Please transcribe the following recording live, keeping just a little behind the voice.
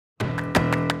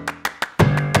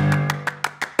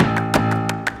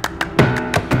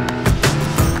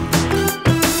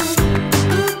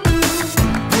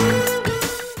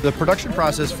The production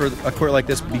process for a court like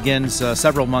this begins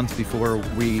several months before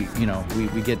we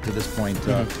get to this point.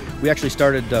 We actually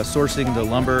started sourcing the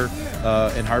lumber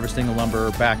and harvesting the lumber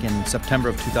back in September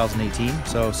of 2018,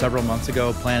 so several months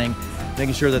ago, planning,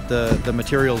 making sure that the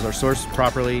materials are sourced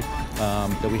properly,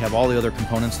 that we have all the other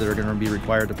components that are going to be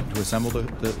required to assemble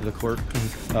the court,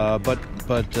 but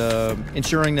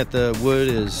ensuring that the wood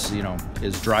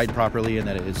is dried properly and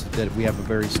that we have a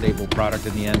very stable product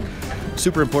in the end.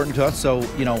 Super important to us. So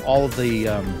all of the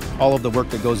work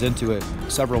that goes into it,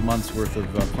 several months worth of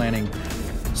planning,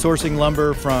 sourcing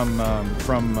lumber from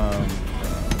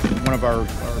one of our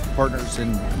partners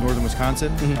in northern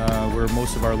Wisconsin, where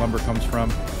most of our lumber comes from,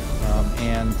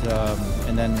 and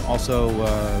then also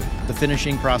the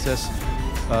finishing process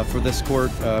for this court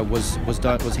was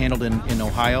handled in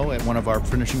Ohio at one of our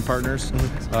finishing partners.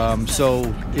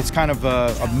 So it's kind of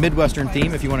a Midwestern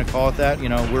theme, if you want to call it that.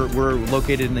 We're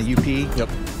located in the UP. Yep.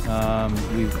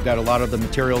 We've got a lot of the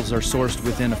materials are sourced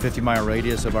within a 50-mile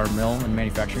radius of our mill and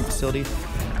manufacturing facility.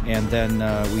 And then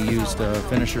we used a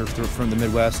finisher from the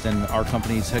Midwest and our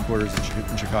company's headquarters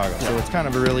in Chicago. So it's kind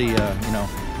of a really,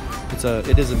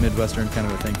 it is a Midwestern kind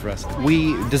of a thing for us.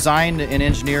 We design and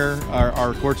engineer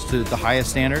our courts to the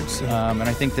highest standards, and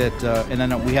I think that, and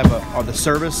then we have on the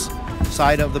service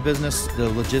side of the business, the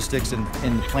logistics and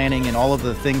the planning and all of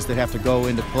the things that have to go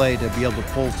into play to be able to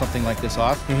pull something like this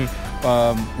off.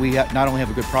 We not only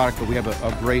have a good product, but we have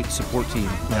a great support team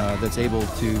that's able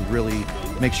to really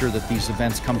make sure that these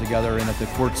events come together and that the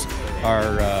courts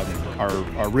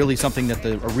are really something that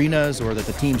the arenas or that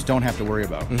the teams don't have to worry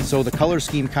about. So the color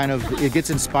scheme it gets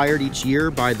inspired each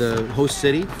year by the host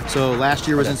city. So last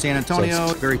year was in San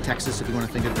Antonio, very Texas if you want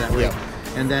to think of it that way.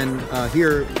 And then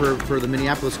here for the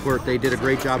Minneapolis court, they did a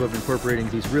great job of incorporating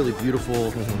these really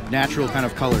beautiful natural kind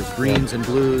of colors, greens and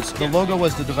blues. The logo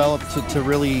was developed to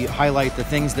really highlight the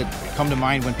things that come to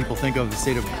mind when people think of the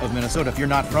state of Minnesota. If you're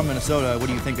not from Minnesota, what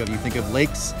do you think of? You think of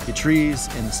lakes, the trees,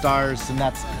 and the stars, and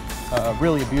that's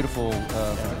really a beautiful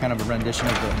kind of a rendition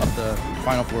of the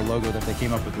Final Four logo that they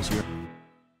came up with this year.